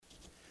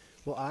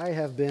Well, I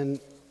have been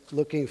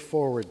looking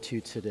forward to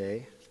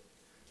today.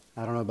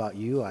 I don't know about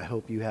you. I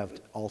hope you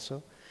have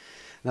also.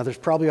 Now, there's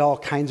probably all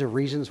kinds of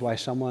reasons why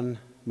someone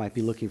might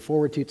be looking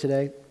forward to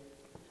today.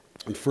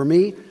 And for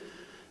me,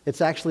 it's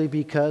actually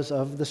because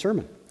of the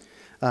sermon.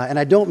 And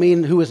I don't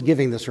mean who is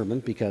giving the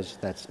sermon, because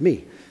that's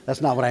me. That's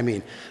not what I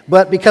mean.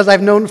 But because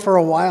I've known for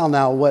a while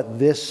now what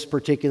this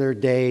particular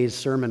day's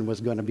sermon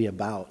was going to be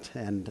about,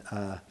 and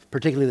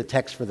particularly the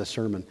text for the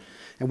sermon.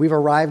 And we've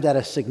arrived at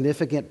a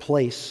significant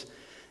place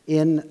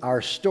in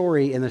our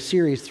story in the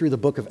series through the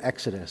book of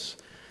Exodus.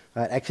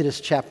 Exodus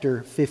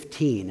chapter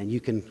 15, and you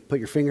can put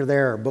your finger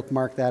there or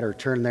bookmark that or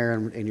turn there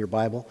in your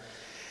Bible.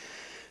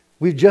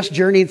 We've just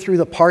journeyed through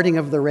the parting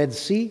of the Red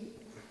Sea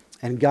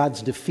and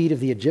God's defeat of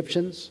the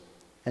Egyptians,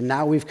 and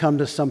now we've come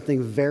to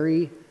something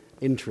very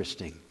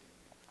interesting.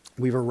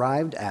 We've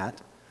arrived at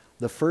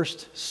the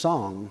first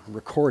song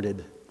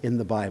recorded in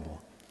the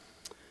Bible.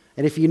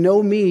 And if you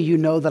know me, you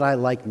know that I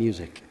like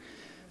music.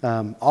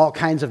 All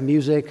kinds of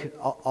music,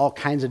 all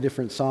kinds of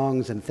different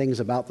songs and things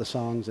about the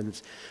songs. And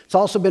it's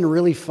also been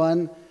really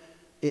fun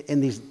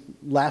in these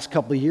last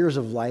couple of years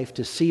of life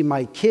to see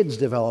my kids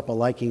develop a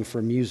liking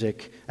for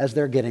music as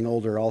they're getting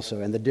older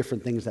also, and the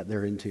different things that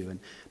they're into.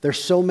 And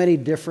there's so many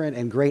different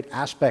and great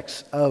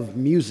aspects of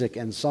music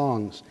and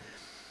songs.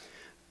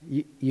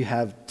 You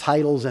have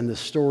titles and the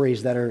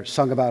stories that are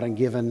sung about and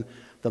given,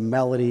 the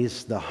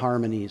melodies, the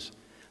harmonies,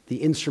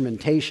 the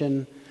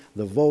instrumentation,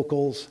 the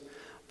vocals,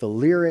 the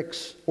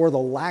lyrics, or the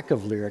lack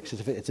of lyrics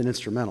if it's an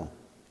instrumental.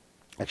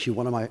 Actually,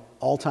 one of my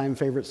all-time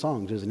favorite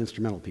songs is an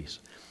instrumental piece.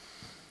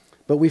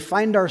 But we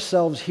find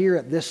ourselves here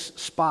at this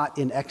spot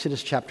in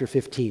Exodus chapter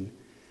 15,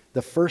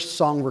 the first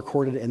song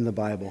recorded in the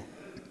Bible.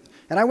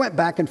 And I went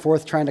back and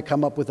forth trying to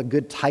come up with a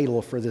good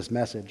title for this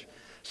message,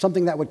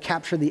 something that would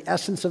capture the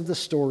essence of the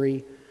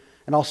story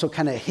and also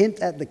kind of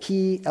hint at the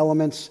key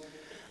elements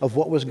of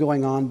what was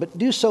going on, but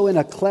do so in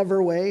a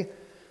clever way.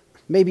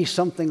 Maybe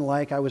something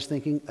like, I was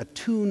thinking, a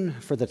tune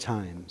for the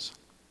times,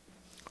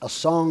 a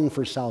song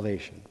for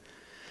salvation.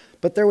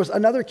 But there was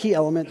another key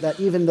element that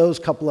even those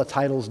couple of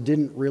titles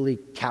didn't really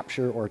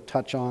capture or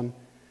touch on,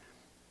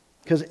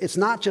 because it's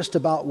not just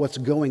about what's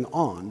going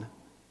on,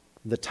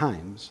 the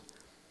times.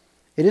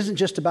 It isn't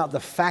just about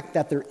the fact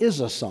that there is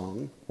a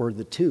song or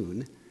the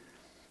tune.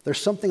 There's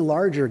something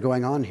larger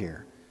going on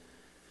here.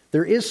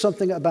 There is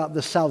something about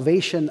the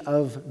salvation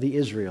of the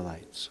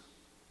Israelites.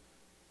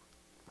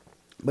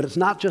 But it's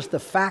not just the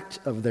fact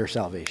of their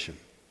salvation.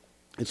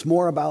 It's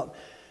more about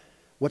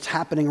what's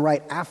happening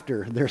right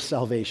after their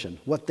salvation,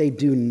 what they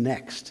do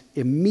next,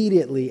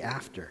 immediately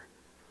after.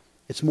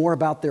 It's more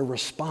about their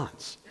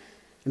response.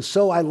 And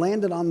so I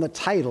landed on the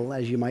title,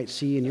 as you might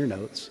see in your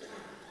notes,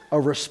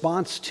 A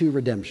Response to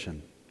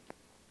Redemption.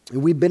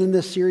 And we've been in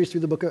this series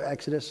through the book of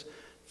Exodus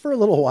for a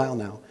little while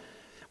now.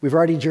 We've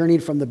already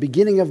journeyed from the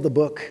beginning of the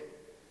book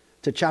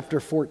to chapter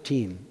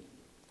 14.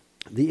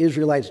 The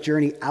Israelites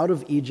journey out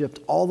of Egypt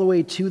all the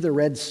way to the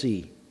Red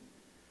Sea.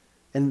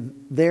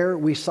 And there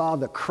we saw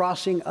the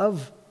crossing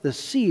of the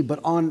sea, but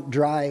on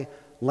dry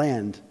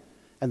land,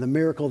 and the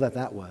miracle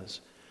that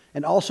was.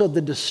 And also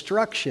the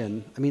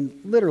destruction,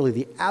 literally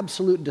the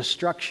absolute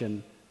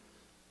destruction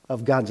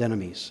of God's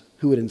enemies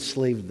who had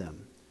enslaved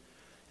them.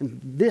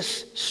 And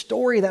this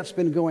story that's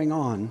been going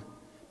on,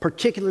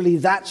 particularly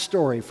that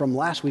story from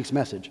last week's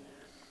message,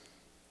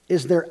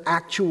 is their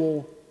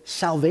actual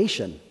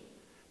salvation.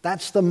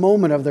 That's the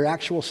moment of their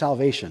actual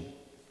salvation.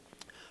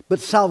 But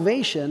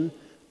salvation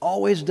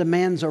always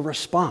demands a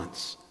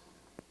response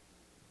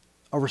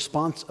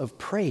of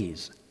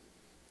praise.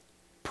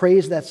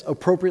 Praise that's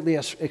appropriately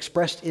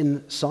expressed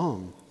in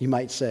song, you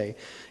might say.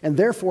 And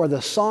therefore,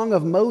 the Song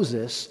of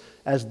Moses,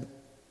 as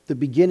the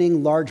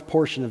beginning large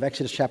portion of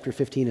Exodus chapter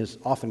 15 is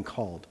often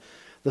called,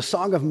 the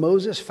Song of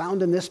Moses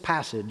found in this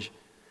passage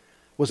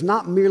was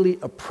not merely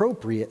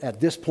appropriate at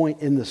this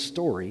point in the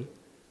story,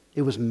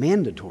 it was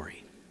mandatory.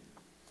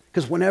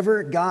 Because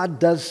whenever God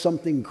does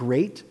something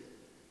great,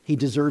 he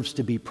deserves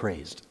to be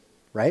praised,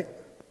 right?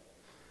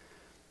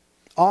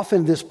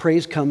 Often this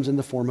praise comes in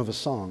the form of a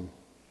song.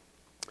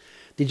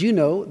 Did you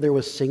know there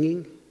was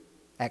singing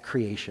at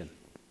creation?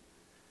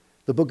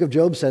 The book of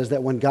Job says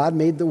that when God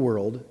made the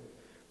world,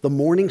 the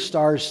morning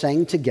stars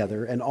sang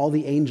together and all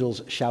the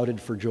angels shouted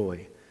for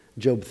joy.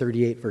 Job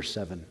 38, verse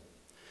 7.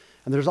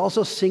 And there's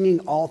also singing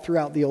all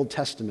throughout the Old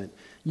Testament.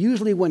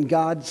 Usually when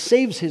God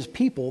saves his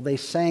people, they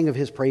sang of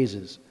his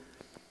praises.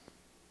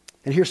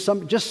 And here's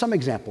just some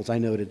examples I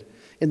noted.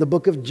 In the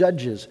book of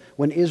Judges,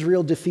 when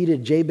Israel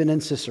defeated Jabin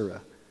and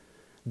Sisera,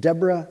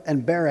 Deborah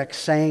and Barak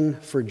sang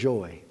for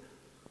joy.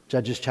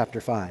 Judges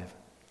chapter 5.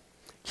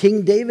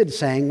 King David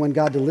sang when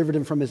God delivered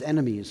him from his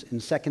enemies in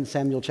 2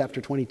 Samuel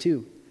chapter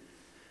 22.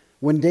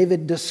 When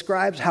David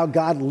describes how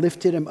God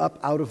lifted him up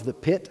out of the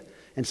pit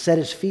and set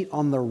his feet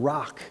on the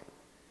rock,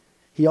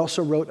 he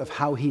also wrote of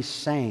how he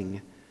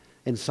sang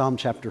in Psalm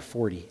chapter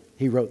 40.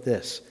 He wrote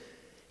this: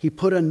 "He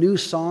put a new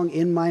song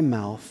in my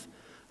mouth,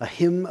 a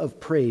hymn of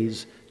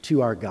praise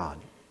to our God."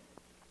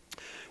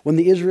 When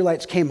the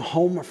Israelites came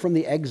home from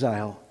the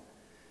exile,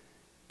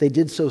 they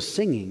did so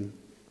singing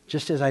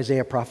just as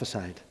Isaiah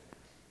prophesied.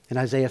 In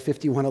Isaiah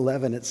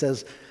 51:11, it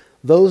says,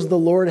 "Those the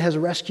Lord has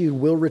rescued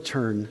will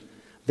return.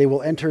 They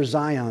will enter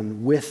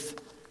Zion with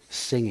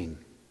singing."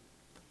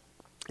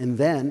 And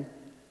then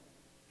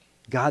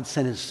God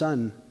sent his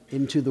Son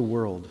into the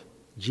world,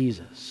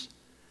 Jesus.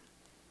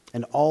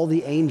 And all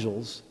the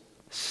angels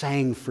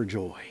sang for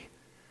joy,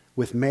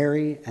 with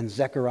Mary and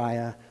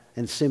Zechariah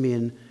and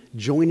Simeon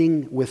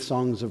joining with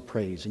songs of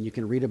praise. And you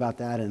can read about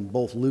that in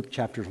both Luke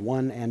chapters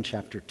 1 and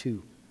chapter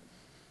 2.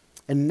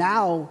 And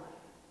now,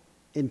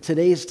 in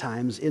today's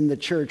times in the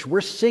church,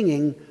 we're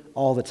singing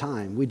all the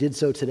time. We did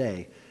so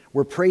today.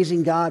 We're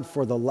praising God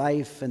for the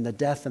life and the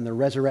death and the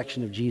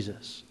resurrection of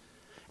Jesus.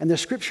 And the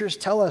scriptures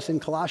tell us in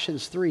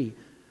Colossians 3,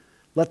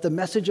 "Let the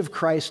message of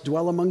Christ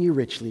dwell among you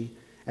richly,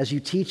 as you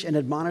teach and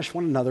admonish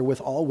one another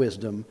with all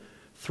wisdom,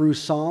 through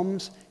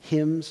psalms,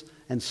 hymns,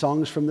 and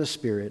songs from the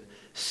Spirit,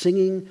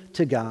 singing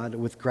to God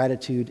with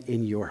gratitude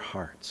in your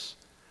hearts."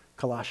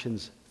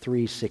 Colossians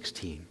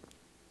 3:16.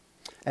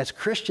 As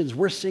Christians,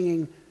 we're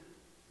singing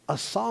a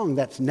song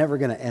that's never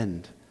going to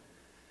end.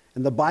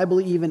 And the Bible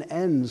even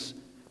ends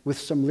with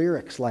some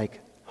lyrics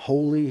like,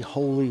 "Holy,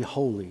 holy,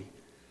 holy,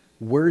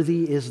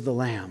 worthy is the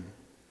Lamb,"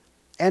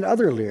 and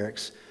other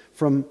lyrics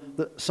from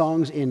the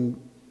songs in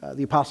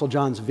the Apostle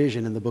John's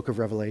vision in the book of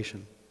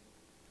Revelation.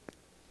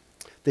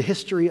 The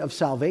history of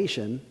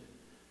salvation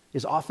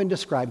is often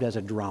described as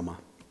a drama.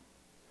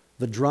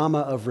 The drama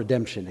of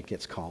redemption, it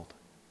gets called.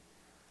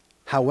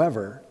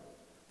 However,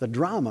 the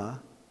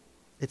drama,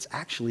 it's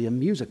actually a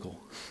musical.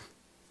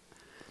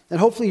 And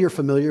hopefully you're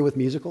familiar with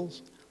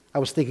musicals. I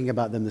was thinking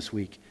about them this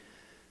week.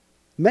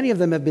 Many of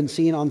them have been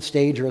seen on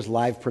stage or as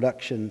live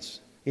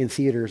productions in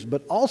theaters,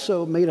 but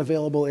also made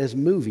available as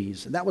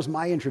movies. That was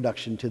my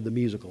introduction to the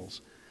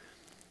musicals.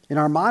 In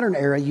our modern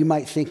era, you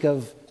might think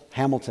of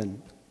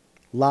Hamilton,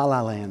 La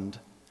La Land,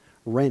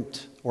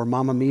 Rent, or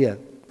Mamma Mia.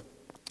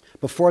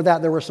 Before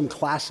that, there were some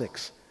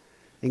classics,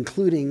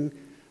 including,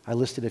 I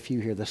listed a few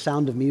here, The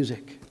Sound of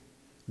Music,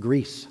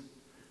 Grease,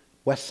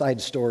 West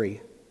Side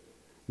Story,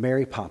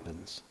 Mary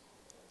Poppins,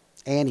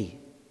 Annie,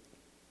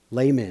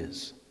 Les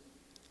Mis,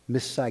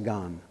 Miss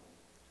Saigon,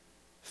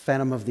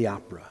 Phantom of the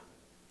Opera,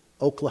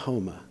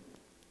 Oklahoma,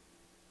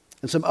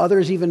 and some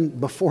others even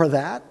before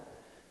that,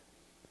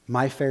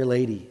 My Fair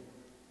Lady,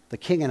 The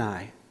King and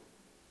I,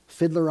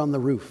 Fiddler on the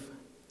Roof,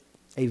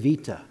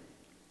 Evita,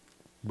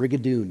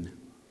 Brigadoon.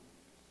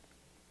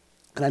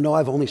 And I know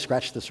I've only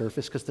scratched the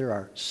surface because there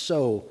are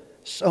so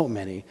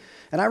many.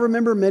 And I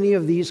remember many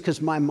of these because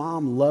my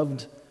mom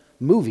loved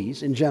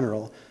movies in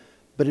general,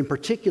 but in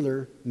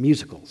particular,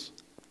 musicals.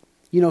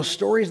 You know,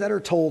 stories that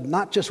are told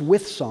not just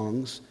with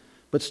songs,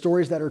 but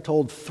stories that are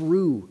told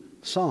through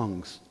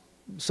songs,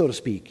 so to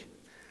speak,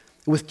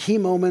 with key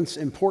moments,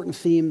 important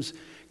themes,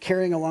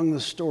 carrying along the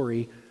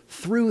story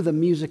through the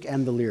music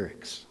and the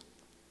lyrics.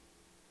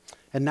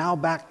 And now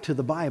back to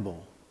the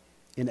Bible.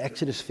 In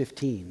Exodus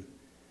 15,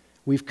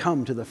 we've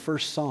come to the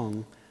first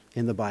song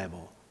in the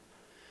Bible.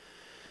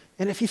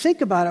 And if you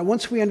think about it,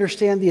 once we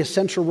understand the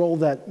essential role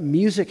that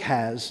music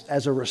has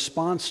as a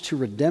response to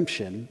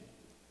redemption,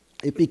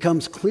 it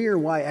becomes clear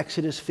why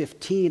Exodus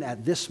 15,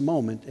 at this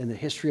moment in the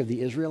history of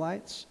the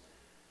Israelites,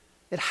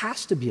 it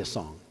has to be a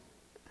song.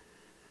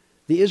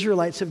 The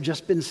Israelites have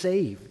just been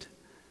saved.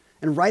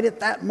 And right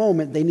at that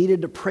moment, they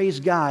needed to praise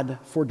God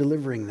for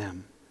delivering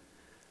them.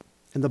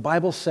 And the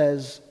Bible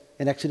says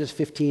in Exodus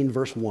 15,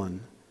 verse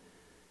 1,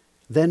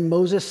 "Then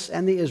Moses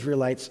and the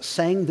Israelites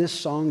sang this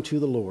song to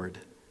the Lord.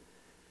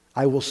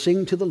 I will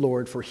sing to the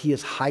Lord, for he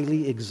is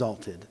highly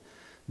exalted.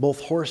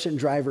 Both horse and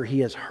driver he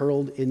has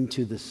hurled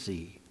into the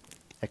sea."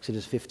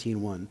 Exodus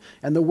 15:1.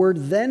 And the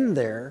word "then"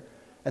 there,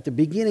 at the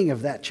beginning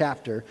of that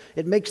chapter,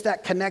 it makes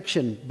that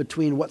connection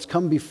between what's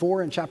come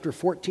before in chapter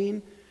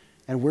 14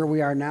 and where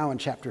we are now in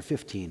chapter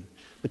 15,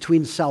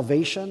 between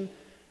salvation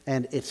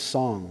and its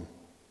song.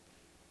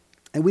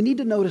 And we need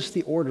to notice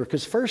the order,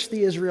 because first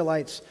the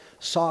Israelites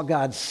saw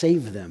God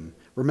save them.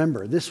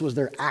 Remember, this was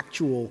their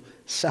actual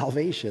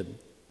salvation.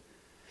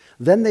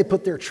 Then they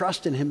put their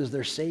trust in him as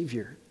their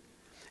Savior.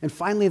 And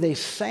finally, they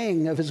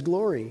sang of his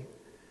glory,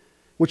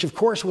 which of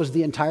course was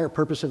the entire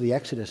purpose of the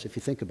Exodus, if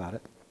you think about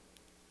it.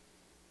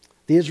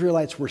 The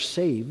Israelites were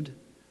saved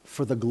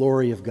for the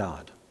glory of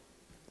God.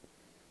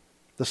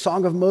 The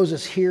Song of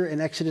Moses here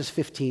in Exodus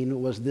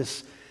 15 was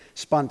this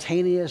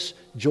spontaneous,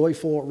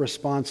 joyful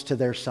response to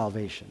their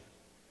salvation.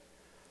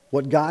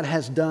 What God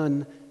has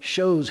done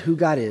shows who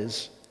God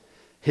is.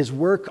 His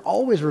work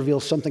always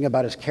reveals something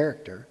about his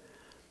character.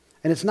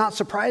 And it's not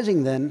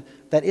surprising then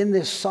that in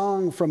this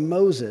song from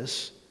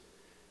Moses,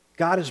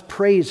 God is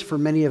praised for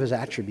many of his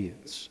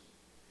attributes.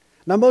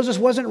 Now, Moses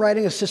wasn't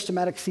writing a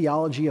systematic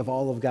theology of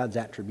all of God's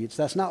attributes.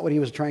 That's not what he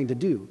was trying to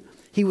do.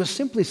 He was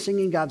simply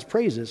singing God's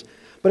praises,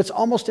 but it's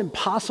almost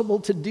impossible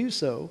to do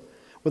so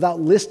without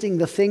listing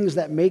the things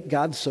that make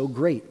God so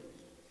great.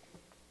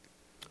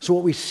 So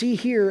what we see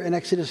here in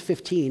Exodus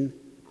 15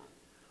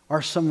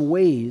 are some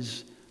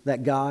ways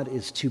that God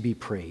is to be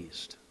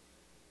praised.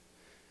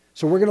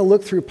 So we're going to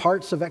look through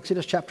parts of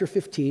Exodus chapter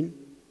 15.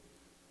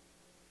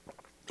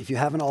 If you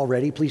haven't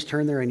already, please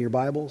turn there in your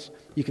Bibles.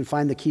 You can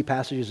find the key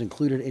passages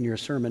included in your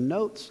sermon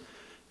notes.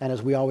 And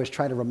as we always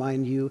try to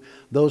remind you,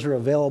 those are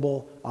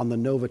available on the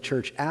Nova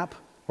Church app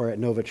or at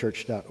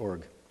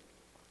novachurch.org.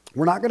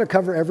 We're not going to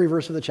cover every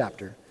verse of the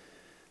chapter,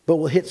 but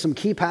we'll hit some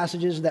key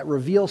passages that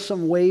reveal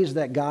some ways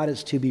that God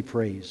is to be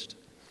praised.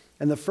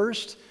 And the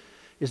first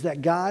is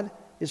that God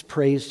is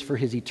praised for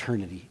his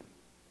eternity.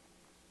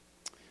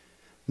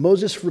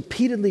 Moses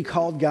repeatedly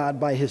called God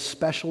by his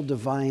special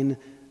divine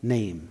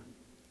name,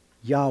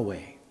 Yahweh,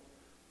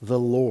 the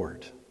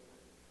Lord.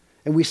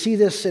 And we see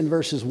this in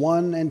verses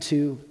 1 and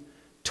 2,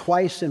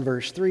 twice in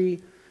verse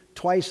 3,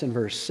 twice in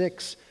verse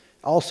 6,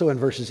 also in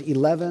verses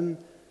 11,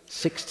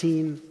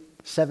 16,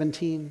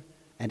 17,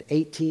 and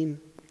 18.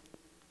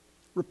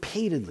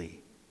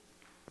 Repeatedly,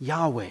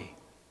 Yahweh,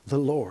 the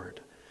Lord.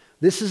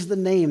 This is the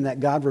name that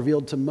God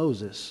revealed to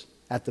Moses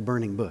at the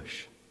burning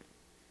bush.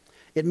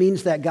 It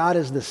means that God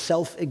is the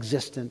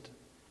self-existent,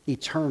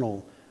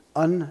 eternal,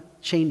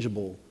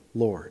 unchangeable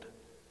Lord.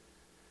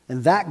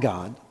 And that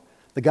God,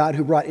 the God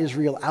who brought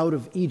Israel out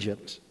of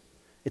Egypt,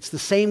 it's the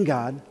same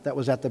God that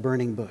was at the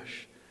burning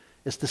bush.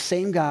 It's the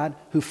same God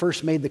who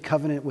first made the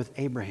covenant with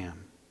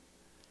Abraham.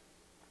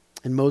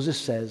 And Moses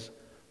says,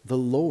 the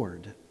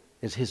Lord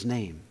is his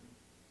name,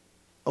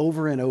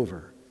 over and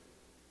over.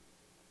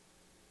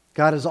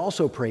 God is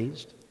also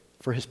praised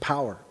for his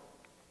power.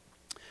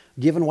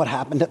 Given what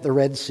happened at the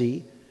Red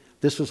Sea,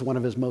 this was one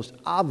of his most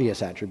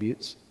obvious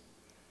attributes.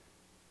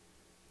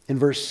 In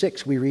verse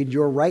 6, we read,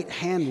 your right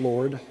hand,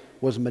 Lord,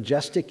 was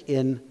majestic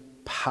in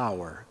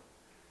power.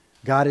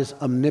 God is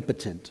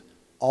omnipotent,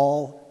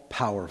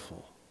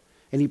 all-powerful.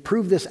 And he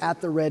proved this at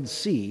the Red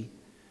Sea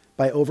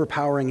by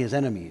overpowering his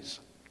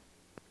enemies.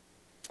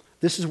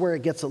 This is where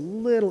it gets a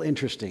little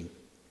interesting.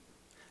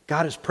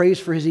 God is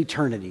praised for his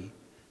eternity.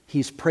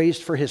 He's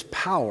praised for his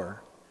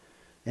power.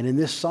 And in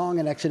this song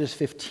in Exodus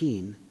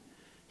 15,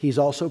 he's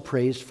also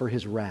praised for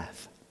his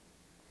wrath.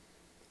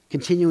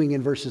 Continuing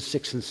in verses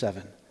 6 and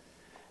 7.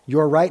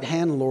 Your right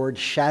hand, Lord,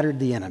 shattered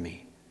the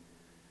enemy.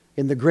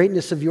 In the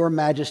greatness of your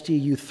majesty,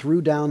 you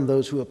threw down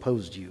those who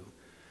opposed you.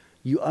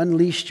 You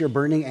unleashed your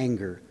burning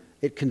anger.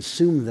 It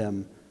consumed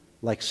them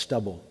like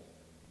stubble.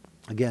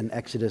 Again,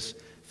 Exodus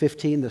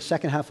 15, the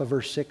second half of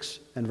verse 6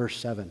 and verse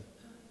 7.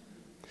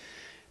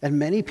 And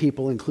many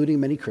people, including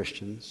many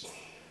Christians,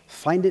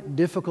 find it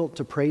difficult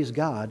to praise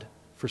God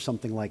for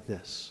something like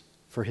this,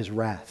 for his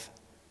wrath.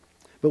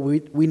 But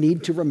we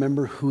need to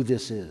remember who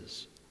this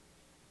is.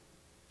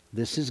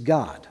 This is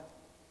God.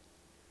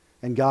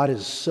 And God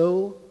is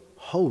so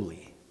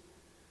holy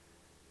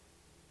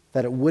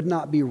that it would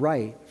not be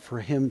right for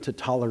him to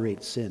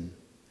tolerate sin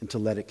and to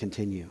let it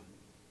continue.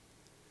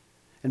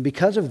 And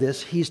because of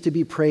this, he's to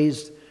be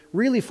praised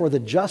really for the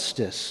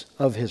justice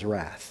of his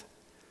wrath.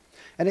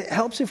 And it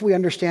helps if we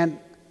understand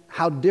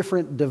how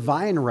different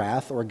divine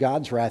wrath or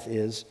God's wrath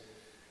is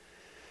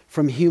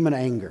from human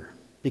anger,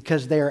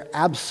 because they are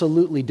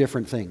absolutely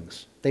different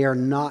things. They are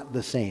not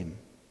the same.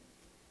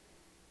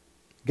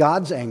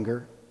 God's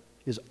anger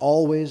is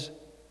always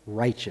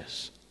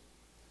righteous.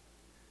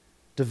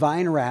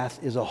 Divine wrath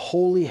is a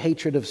holy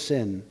hatred of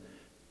sin,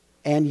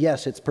 and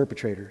yes, its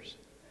perpetrators.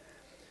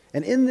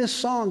 And in this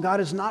song, God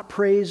is not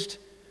praised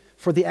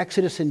for the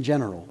Exodus in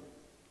general,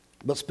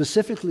 but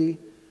specifically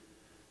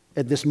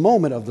at this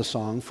moment of the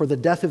song for the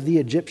death of the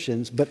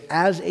Egyptians, but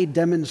as a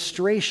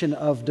demonstration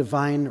of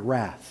divine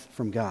wrath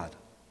from God.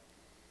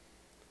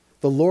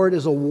 The Lord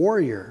is a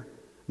warrior,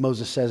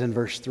 Moses says in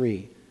verse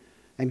 3,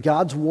 and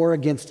God's war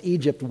against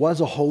Egypt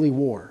was a holy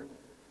war.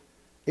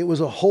 It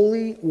was a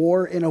holy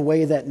war in a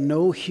way that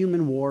no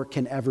human war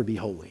can ever be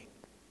holy.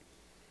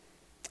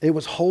 It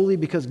was holy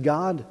because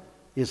God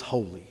is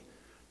holy.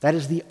 That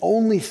is the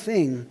only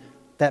thing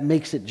that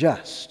makes it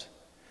just.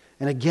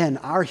 And again,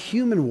 our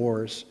human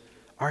wars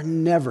are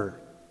never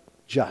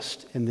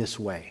just in this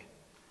way.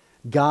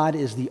 God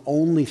is the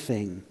only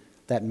thing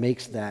that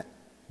makes that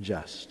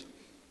just.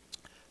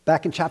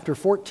 Back in chapter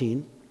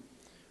 14,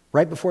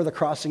 right before the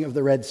crossing of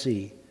the Red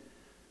Sea,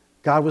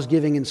 God was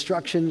giving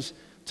instructions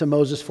to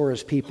Moses for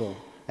his people.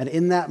 And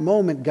in that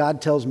moment,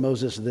 God tells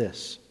Moses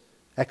this.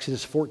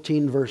 Exodus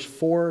 14, verse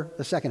 4,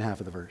 the second half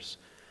of the verse.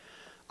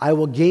 I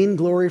will gain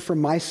glory for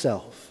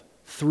myself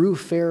through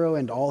Pharaoh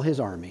and all his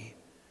army,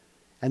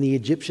 and the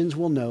Egyptians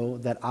will know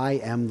that I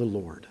am the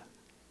Lord.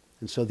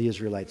 And so the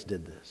Israelites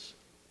did this.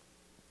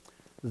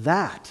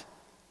 That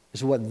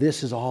is what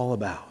this is all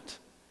about.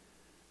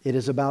 It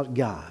is about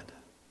God,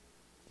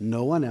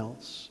 no one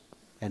else,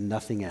 and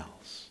nothing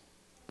else.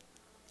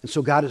 And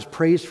so God is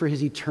praised for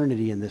his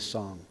eternity in this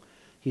song.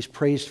 He's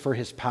praised for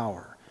his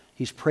power.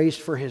 He's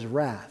praised for his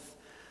wrath.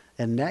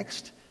 And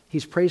next,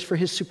 he's praised for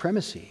his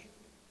supremacy.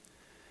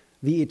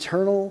 The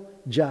eternal,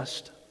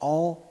 just,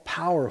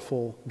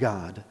 all-powerful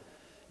God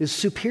is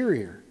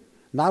superior,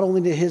 not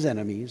only to his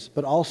enemies,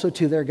 but also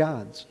to their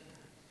gods.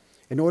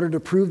 In order to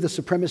prove the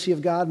supremacy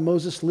of God,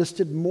 Moses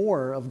listed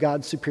more of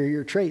God's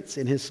superior traits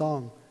in his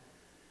song.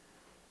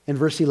 In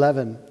verse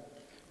 11,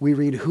 we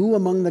read, who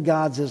among the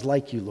gods is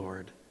like you,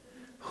 Lord?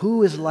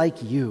 Who is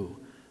like you,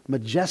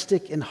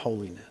 majestic in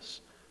holiness,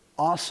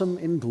 awesome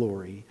in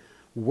glory,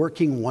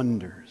 working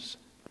wonders.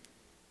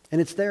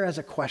 And it's there as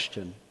a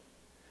question.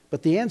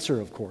 But the answer,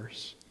 of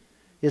course,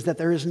 is that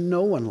there is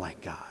no one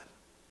like God.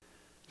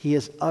 He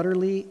is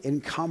utterly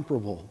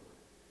incomparable.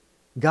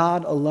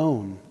 God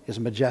alone is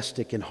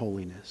majestic in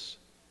holiness,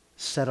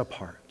 set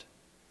apart,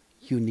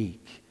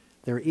 unique.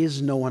 There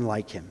is no one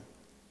like him.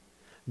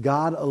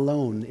 God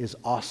alone is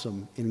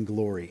awesome in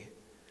glory.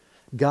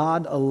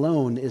 God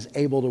alone is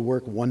able to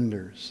work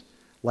wonders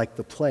like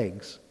the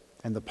plagues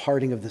and the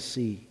parting of the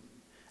sea.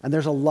 And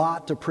there's a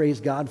lot to praise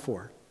God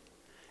for.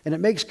 And it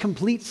makes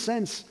complete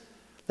sense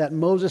that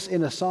Moses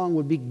in a song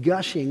would be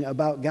gushing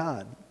about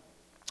God.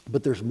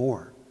 But there's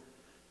more,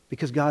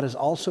 because God is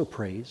also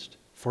praised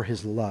for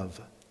his love.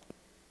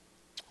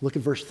 Look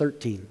at verse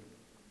 13.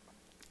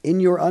 In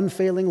your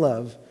unfailing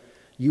love,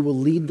 you will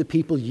lead the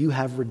people you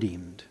have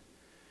redeemed.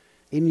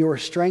 In your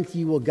strength,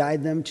 you will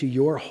guide them to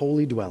your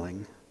holy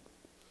dwelling.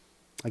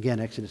 Again,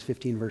 Exodus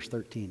 15, verse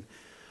 13.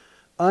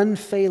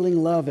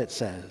 Unfailing love, it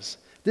says.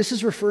 This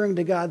is referring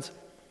to God's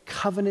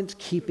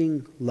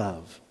covenant-keeping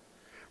love.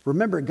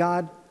 Remember,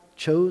 God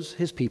chose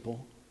his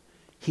people.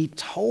 He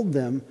told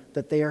them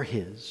that they are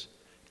his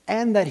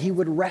and that he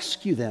would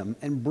rescue them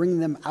and bring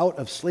them out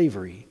of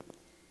slavery.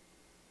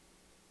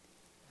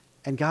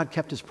 And God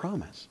kept his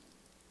promise.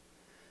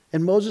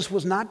 And Moses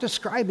was not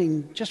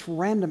describing just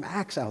random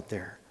acts out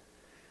there.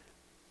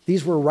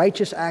 These were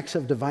righteous acts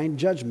of divine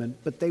judgment,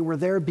 but they were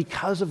there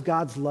because of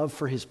God's love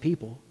for his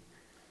people.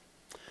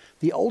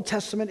 The Old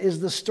Testament is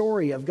the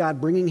story of God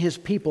bringing his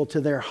people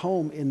to their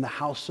home in the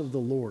house of the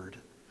Lord,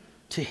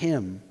 to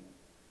him.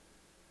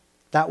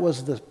 That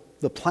was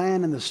the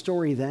plan and the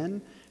story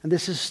then, and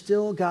this is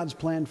still God's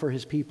plan for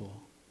his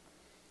people.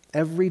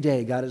 Every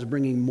day, God is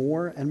bringing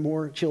more and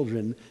more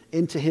children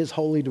into his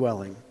holy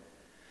dwelling.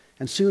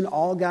 And soon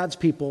all God's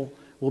people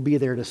will be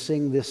there to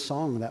sing this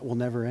song that will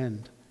never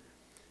end.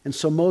 And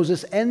so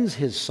Moses ends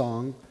his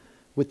song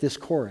with this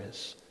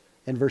chorus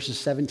in verses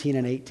 17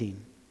 and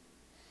 18.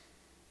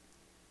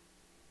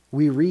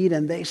 We read,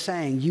 and they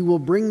sang, you will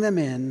bring them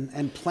in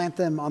and plant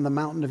them on the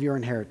mountain of your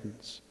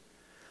inheritance.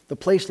 The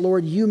place,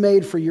 Lord, you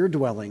made for your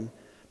dwelling,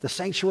 the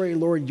sanctuary,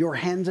 Lord, your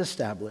hands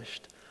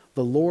established.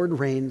 The Lord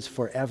reigns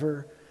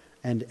forever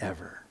and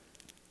ever.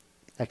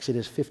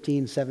 Exodus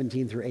 15,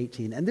 17 through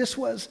 18. And this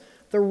was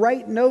the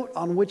right note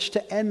on which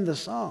to end the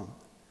song.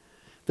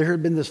 There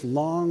had been this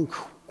long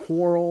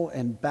quarrel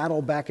and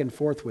battle back and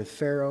forth with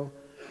Pharaoh,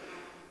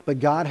 but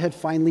God had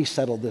finally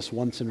settled this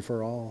once and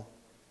for all.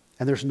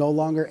 And there's no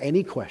longer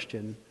any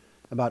question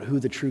about who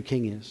the true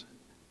king is.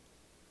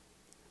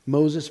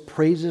 Moses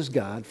praises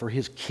God for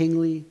his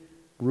kingly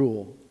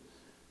rule.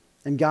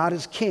 And God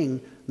is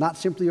king not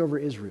simply over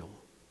Israel,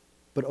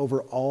 but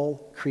over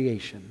all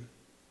creation.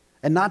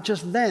 And not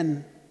just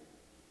then,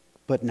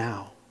 but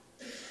now.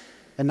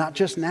 And not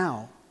just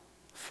now,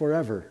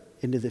 forever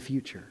into the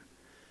future.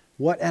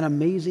 What an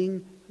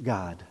amazing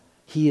God.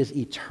 He is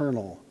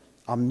eternal,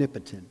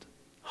 omnipotent,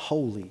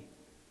 holy,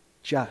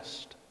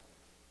 just,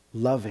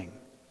 loving,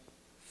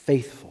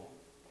 faithful.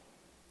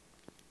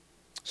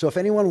 So if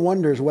anyone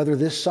wonders whether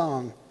this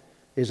song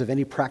is of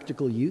any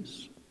practical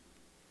use,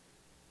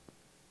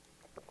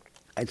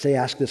 I'd say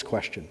ask this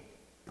question.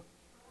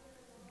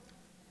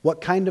 What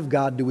kind of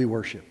God do we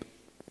worship?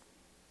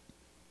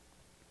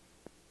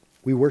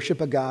 We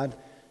worship a God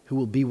who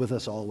will be with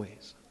us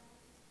always.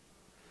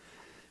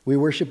 We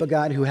worship a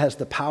God who has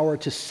the power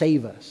to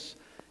save us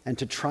and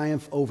to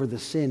triumph over the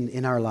sin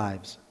in our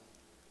lives.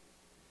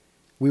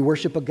 We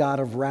worship a God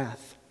of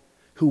wrath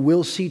who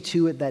will see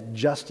to it that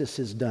justice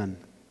is done.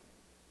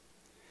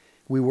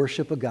 We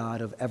worship a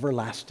God of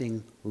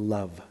everlasting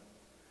love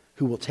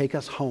who will take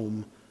us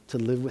home to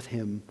live with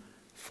him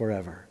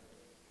forever.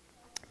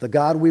 The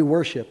God we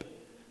worship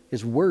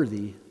is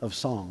worthy of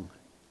song.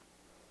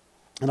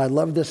 And I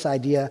love this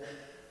idea.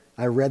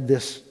 I read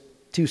this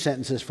 2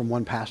 sentences from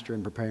one pastor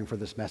in preparing for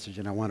this message,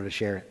 and I wanted to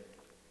share it.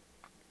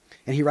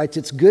 And he writes,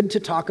 it's good to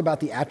talk about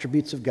the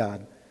attributes of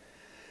God,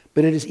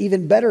 but it is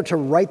even better to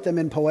write them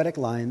in poetic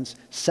lines,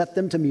 set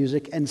them to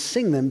music, and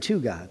sing them to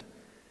God.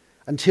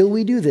 Until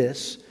we do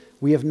this,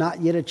 we have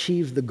not yet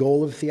achieved the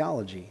goal of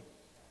theology,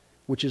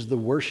 which is the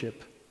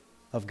worship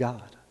of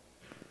God.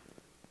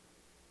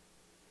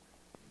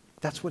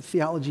 That's what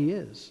theology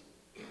is.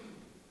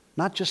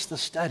 Not just the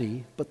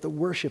study, but the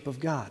worship of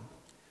God.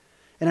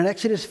 And in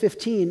Exodus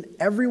 15,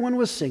 everyone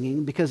was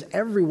singing because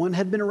everyone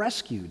had been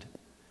rescued.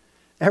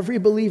 Every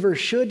believer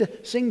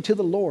should sing to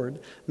the Lord,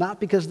 not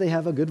because they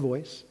have a good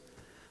voice,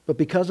 but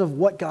because of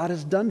what God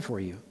has done for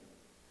you.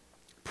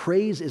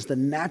 Praise is the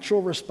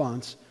natural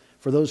response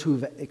for those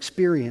who've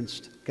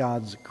experienced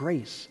God's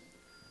grace.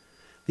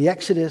 The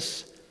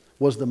Exodus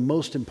was the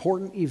most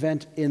important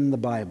event in the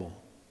Bible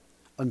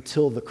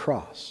until the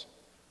cross.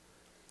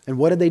 And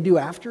what did they do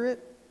after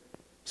it?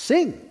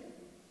 Sing.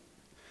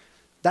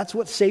 That's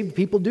what saved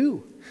people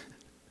do.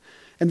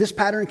 And this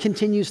pattern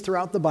continues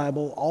throughout the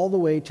Bible all the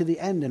way to the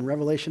end in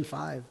Revelation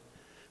 5,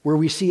 where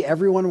we see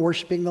everyone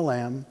worshiping the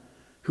Lamb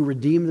who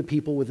redeemed the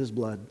people with his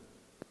blood.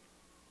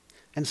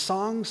 And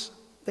songs,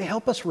 they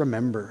help us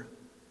remember.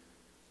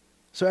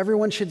 So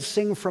everyone should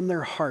sing from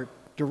their heart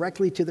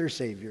directly to their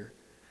Savior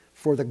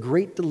for the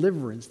great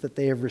deliverance that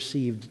they have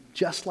received,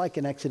 just like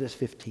in Exodus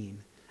 15.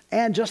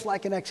 And just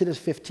like in Exodus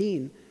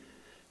 15,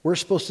 we're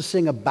supposed to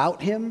sing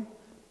about him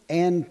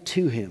and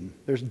to him.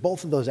 There's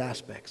both of those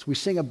aspects. We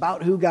sing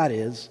about who God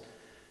is,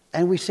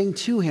 and we sing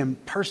to him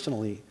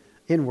personally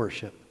in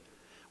worship.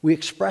 We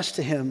express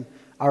to him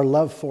our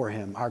love for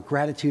him, our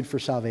gratitude for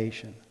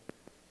salvation.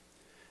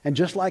 And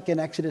just like in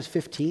Exodus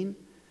 15,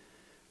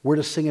 we're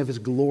to sing of his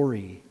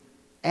glory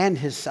and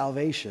his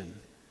salvation.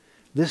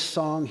 This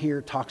song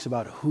here talks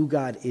about who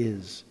God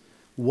is,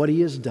 what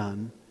he has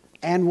done,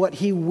 and what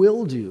he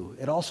will do.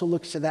 It also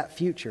looks to that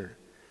future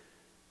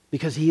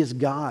because he is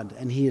God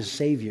and he is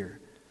Savior.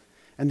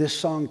 And this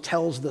song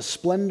tells the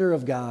splendor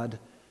of God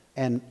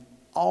and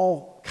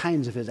all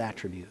kinds of his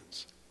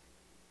attributes.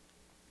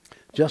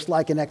 Just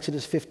like in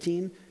Exodus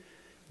 15,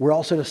 we're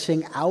also to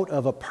sing out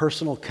of a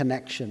personal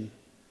connection.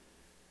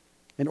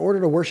 In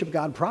order to worship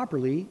God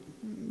properly,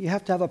 you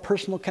have to have a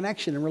personal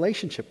connection and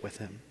relationship with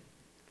him.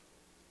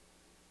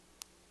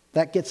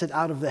 That gets it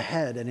out of the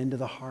head and into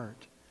the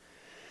heart.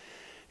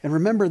 And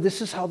remember,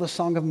 this is how the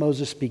Song of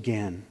Moses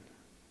began.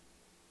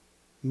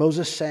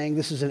 Moses sang,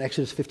 this is in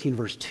Exodus 15,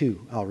 verse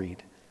 2, I'll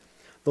read.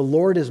 "The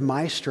Lord is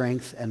my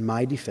strength and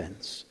my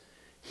defense.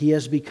 He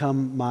has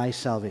become my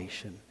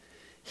salvation.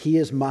 He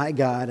is my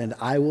God, and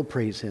I will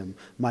praise him,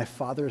 my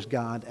Father's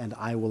God, and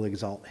I will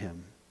exalt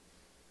him."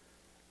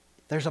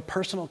 There's a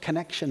personal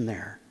connection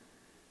there.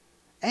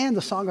 And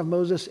the Song of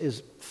Moses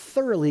is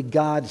thoroughly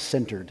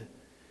God-centered.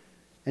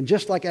 And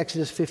just like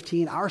Exodus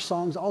 15, our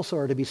songs also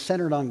are to be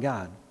centered on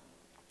God.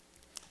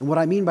 And what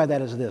I mean by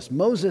that is this.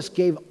 Moses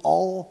gave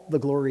all the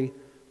glory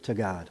to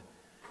God.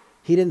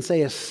 He didn't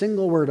say a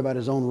single word about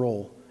his own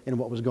role in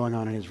what was going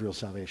on in Israel's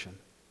salvation.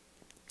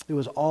 It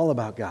was all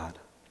about God.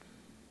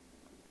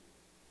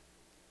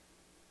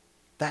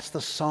 That's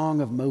the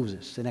Song of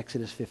Moses in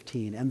Exodus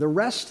 15. And the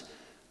rest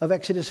of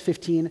Exodus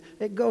 15,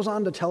 it goes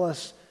on to tell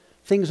us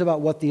things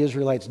about what the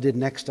Israelites did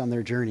next on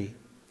their journey.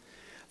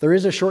 There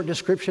is a short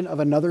description of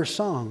another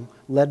song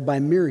led by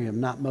Miriam,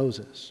 not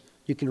Moses.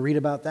 You can read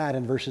about that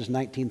in verses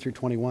 19 through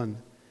 21.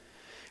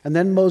 And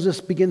then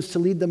Moses begins to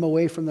lead them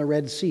away from the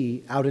Red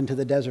Sea out into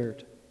the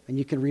desert. And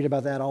you can read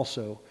about that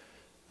also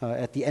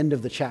at the end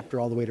of the chapter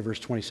all the way to verse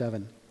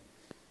 27.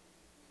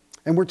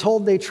 And we're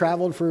told they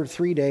traveled for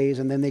 3 days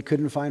and then they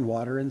couldn't find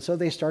water, and so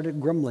they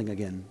started grumbling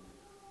again.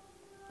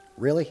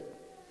 Really?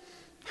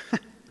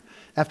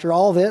 After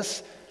all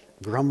this,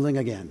 grumbling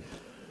again.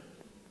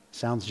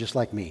 Sounds just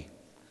like me.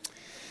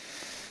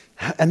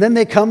 And then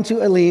they come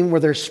to Elim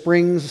where there's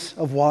springs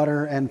of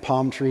water and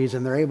palm trees,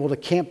 and they're able to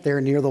camp there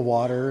near the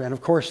water. And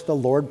of course, the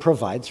Lord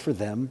provides for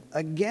them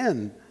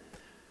again.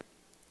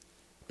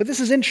 But this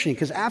is interesting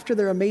because after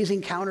their amazing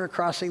encounter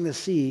crossing the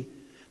sea,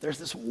 there's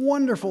this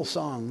wonderful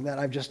song that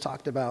I've just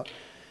talked about.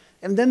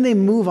 And then they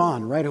move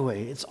on right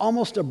away. It's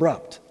almost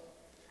abrupt.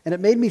 And it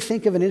made me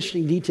think of an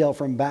interesting detail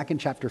from back in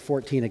chapter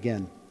 14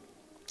 again.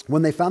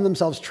 When they found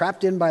themselves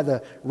trapped in by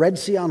the Red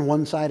Sea on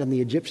one side and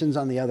the Egyptians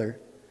on the other,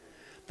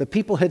 the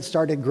people had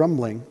started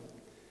grumbling.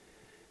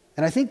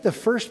 And I think the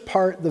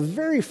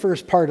very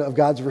first part of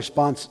God's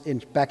response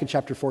back in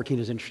chapter 14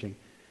 is interesting.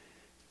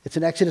 It's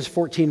in Exodus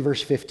 14,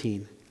 verse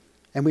 15.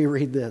 And we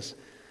read this.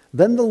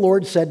 "Then the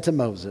Lord said to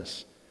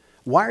Moses,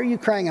 'Why are you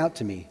crying out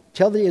to me?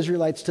 Tell the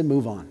Israelites to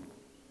move on.'"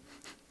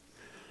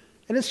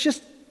 And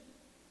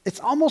it's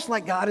almost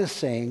like God is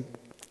saying,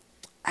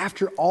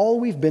 after all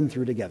we've been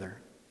through together,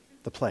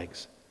 the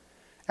plagues,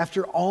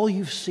 after all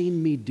you've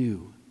seen me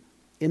do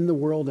in the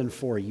world and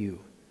for you,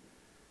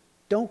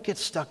 don't get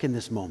stuck in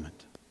this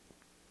moment.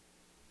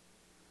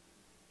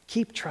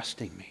 Keep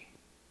trusting me.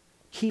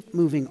 Keep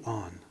moving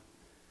on.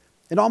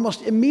 And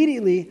almost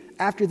immediately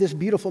after this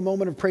beautiful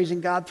moment of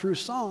praising God through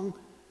song,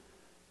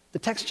 the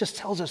text just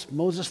tells us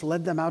Moses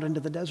led them out into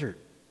the desert.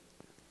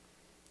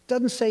 It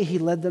doesn't say he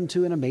led them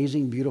to an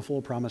amazing,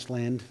 beautiful promised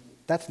land.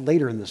 That's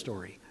later in the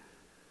story.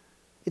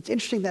 It's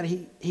interesting that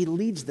he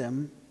leads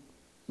them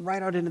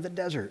right out into the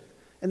desert.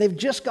 And they've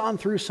just gone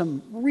through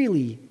some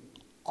really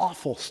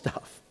awful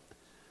stuff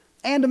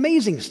and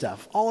amazing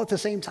stuff all at the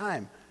same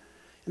time.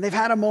 And they've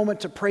had a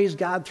moment to praise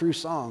God through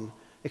song,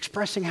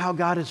 expressing how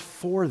God is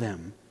for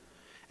them.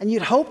 And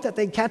you'd hope that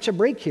they'd catch a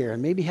break here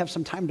and maybe have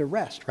some time to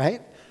rest,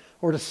 right?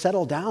 Or to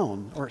settle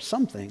down or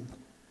something.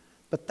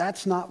 But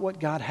that's not what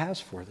God has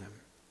for them.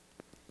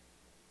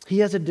 He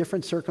has a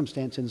different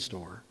circumstance in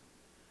store.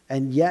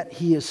 And yet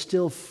he is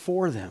still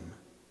for them.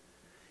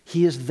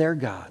 He is their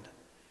God.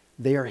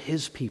 They are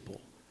his people.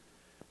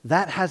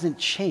 That hasn't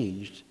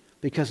changed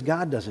because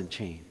God doesn't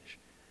change.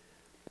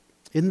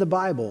 In the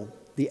Bible,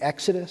 the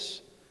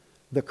Exodus,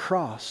 the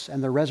cross,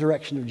 and the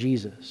resurrection of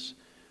Jesus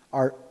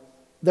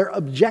they're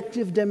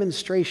objective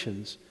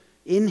demonstrations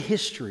in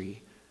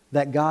history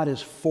that God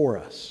is for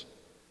us,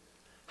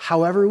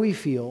 however we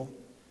feel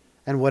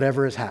and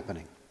whatever is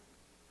happening.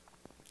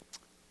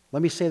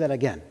 Let me say that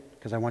again,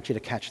 because I want you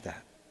to catch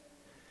that.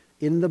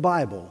 In the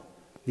Bible,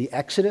 the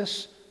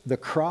Exodus, the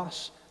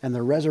cross, and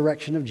the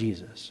resurrection of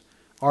Jesus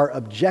are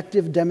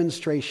objective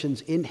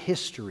demonstrations in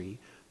history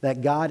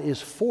that God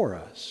is for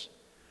us,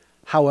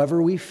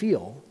 however we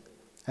feel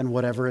and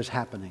whatever is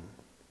happening.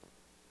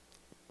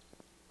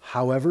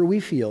 However we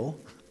feel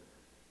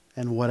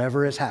and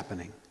whatever is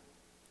happening.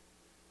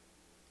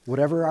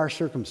 Whatever our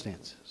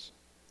circumstances,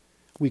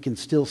 we can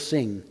still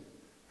sing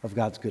of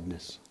God's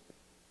goodness.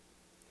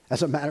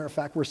 As a matter of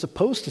fact, we're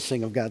supposed to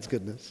sing of God's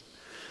goodness.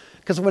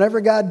 Because whenever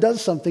God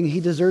does something,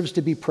 he deserves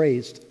to be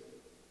praised.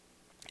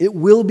 It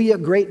will be a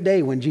great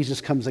day when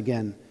Jesus comes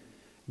again.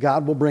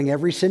 God will bring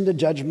every sin to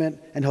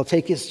judgment, and he'll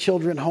take his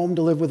children home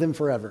to live with him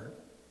forever.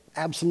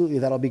 Absolutely,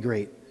 that'll be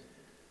great.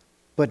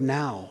 But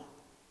now,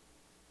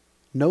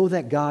 know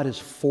that God is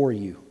for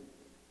you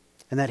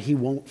and that he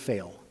won't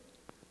fail.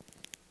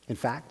 In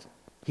fact,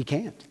 he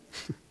can't.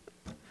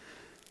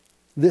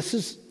 This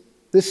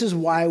is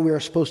why we are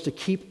supposed to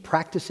keep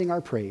practicing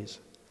our praise.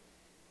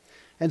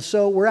 And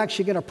so we're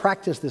actually going to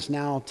practice this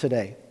now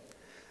today.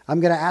 I'm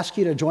going to ask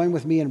you to join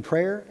with me in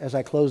prayer as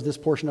I close this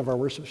portion of our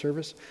worship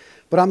service.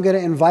 But I'm going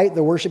to invite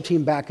the worship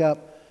team back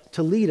up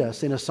to lead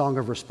us in a song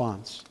of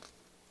response.